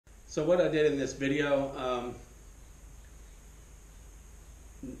So what I did in this video,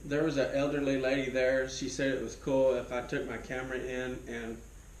 there was an elderly lady there. She said it was cool if I took my camera in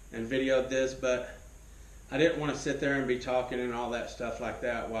and videoed this, but I didn't want to sit there and be talking and all that stuff like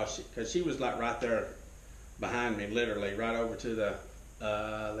that while because she was like right there behind me, literally right over to the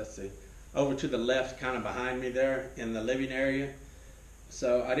over to the left, kind of behind me there in the living area.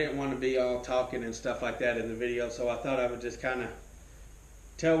 So I didn't want to be all talking and stuff like that in the video, so I thought I would just kind of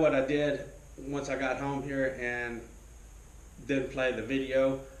tell what I did once I got home here and then play the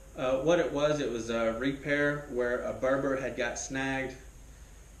video. What it was a repair where a Berber had got snagged,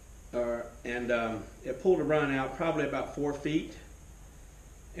 and it pulled a run out probably about 4 feet.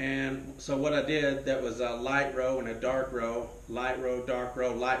 And so what I did, that was a light row and a dark row, light row, dark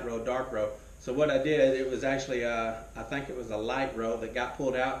row, light row, dark row. So what I did, it was actually I think it was a light row that got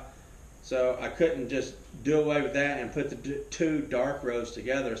pulled out. So I couldn't just do away with that and put the two dark rows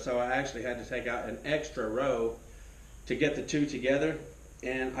together. So I actually had to take out an extra row to get the two together.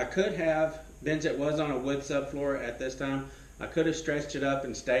 And I could have, since it was on a wood subfloor at this time, I could have stretched it up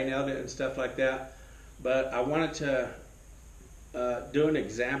and stay nailed it and stuff like that. But I wanted to do an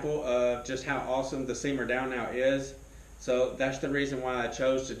example of just how awesome the seamer down now is. So that's the reason why I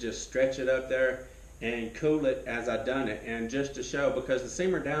chose to just stretch it up there and cool it as I done it, and just to show, because the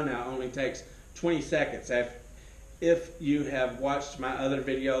seamer down now only takes 20 seconds. If you have watched my other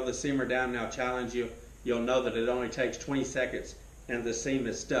video, the seamer down now challenge, you'll know that it only takes 20 seconds and the seam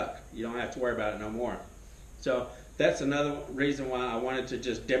is stuck. You don't have to worry about it no more. So that's another reason why I wanted to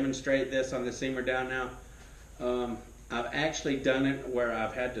just demonstrate this on the seamer down now. I've actually done it where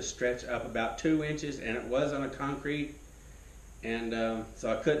I've had to stretch up about 2 inches, and it was on a concrete, and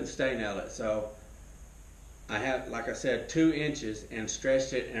so I couldn't stay nail it. So I had, like I said, 2 inches and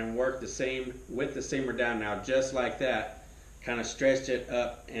stretched it and worked the seam with the seamer down now, just like that. Kind of stretched it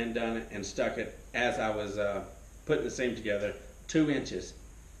up and done it and stuck it as I was putting the seam together, 2 inches.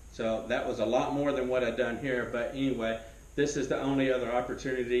 So that was a lot more than what I'd done here, but anyway, this is the only other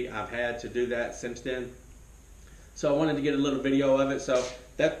opportunity I've had to do that since then. So I wanted to get a little video of it. So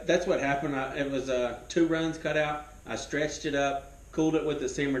that's what happened. It was 2 runs cut out. I stretched it up, cooled it with the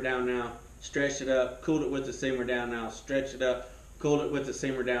seamer down now, stretched it up, cooled it with the seamer down now, stretched it up, cooled it with the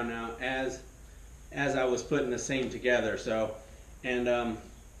seamer down now as I was putting the seam together. So, and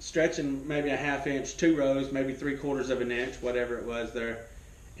stretching maybe a 1/2 inch, 2 rows, maybe 3/4 of an inch, whatever it was there.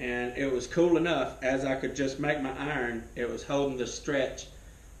 And it was cool enough as I could just make my iron. It was holding the stretch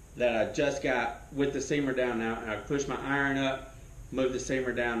that I just got with the seamer down now, and I pushed my iron up, moved the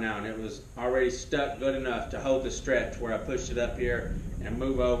seamer down now, and it was already stuck good enough to hold the stretch where I pushed it up here and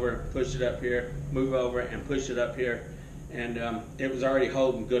move over, push it up here, move over and push it up here, and it was already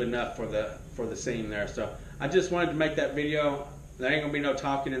holding good enough for the seam there. So I just wanted to make that video. There ain't gonna be no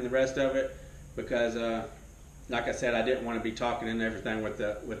talking in the rest of it, because like I said, I didn't want to be talking and everything with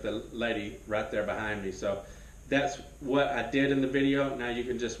the lady right there behind me. So that's what I did in the video. Now you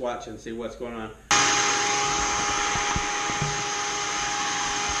can just watch and see what's going on.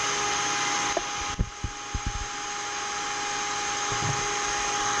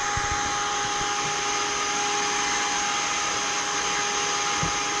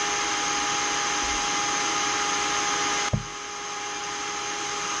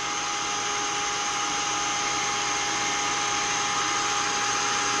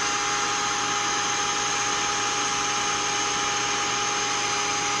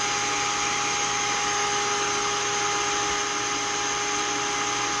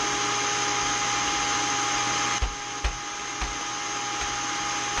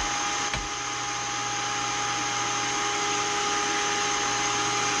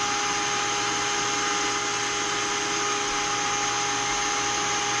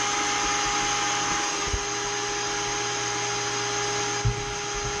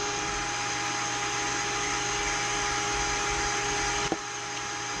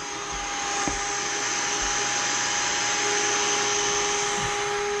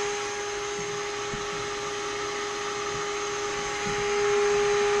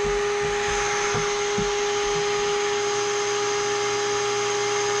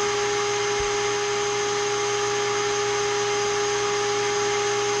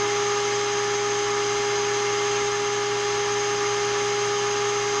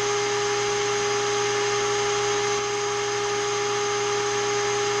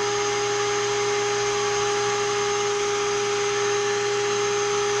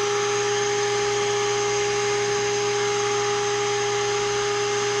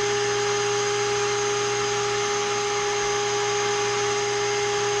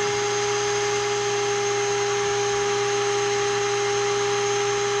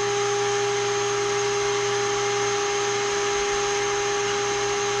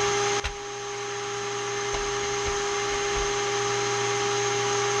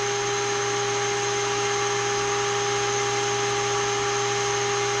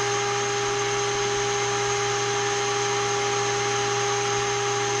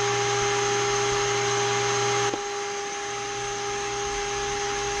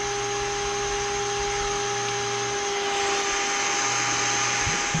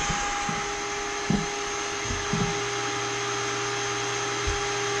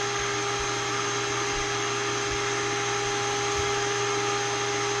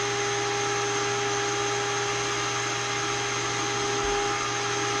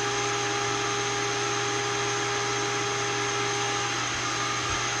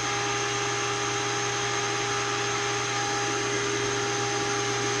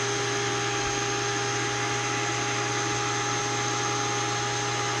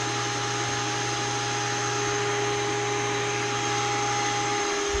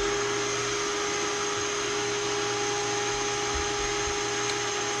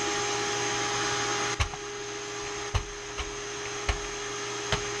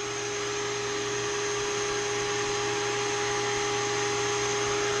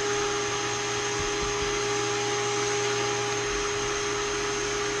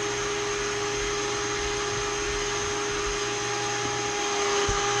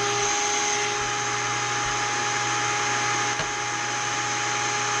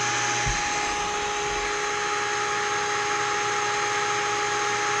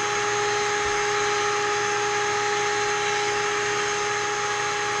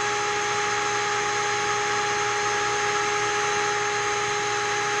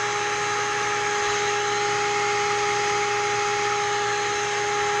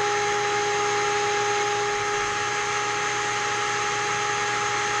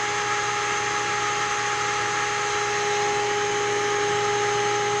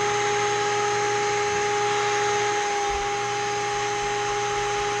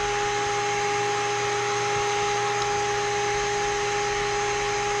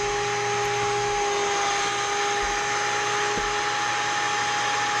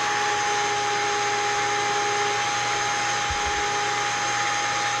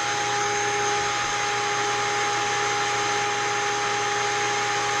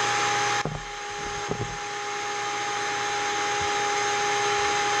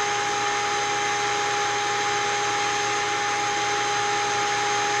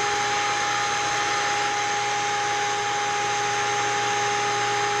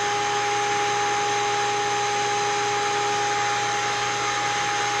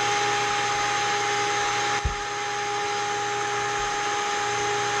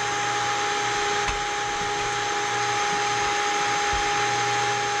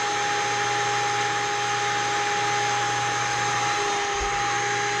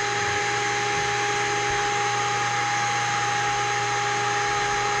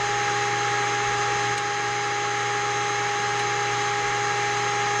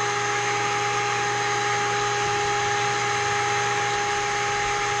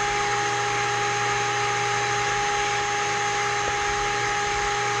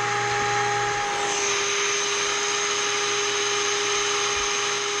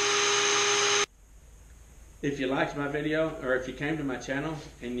 If you liked my video, or if you came to my channel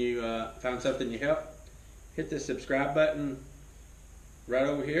and you found something you helped, hit the subscribe button right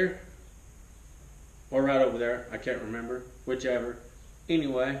over here or right over there. I can't remember, whichever.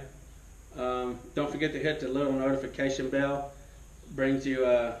 Anyway, don't forget to hit the little notification bell. Brings you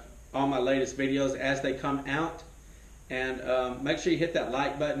all my latest videos as they come out. And make sure you hit that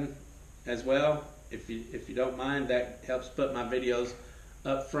like button as well, if you don't mind. That helps put my videos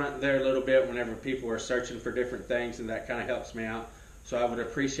up front there a little bit whenever people are searching for different things, and that kind of helps me out. So I would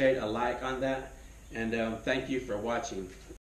appreciate a like on that, and thank you for watching.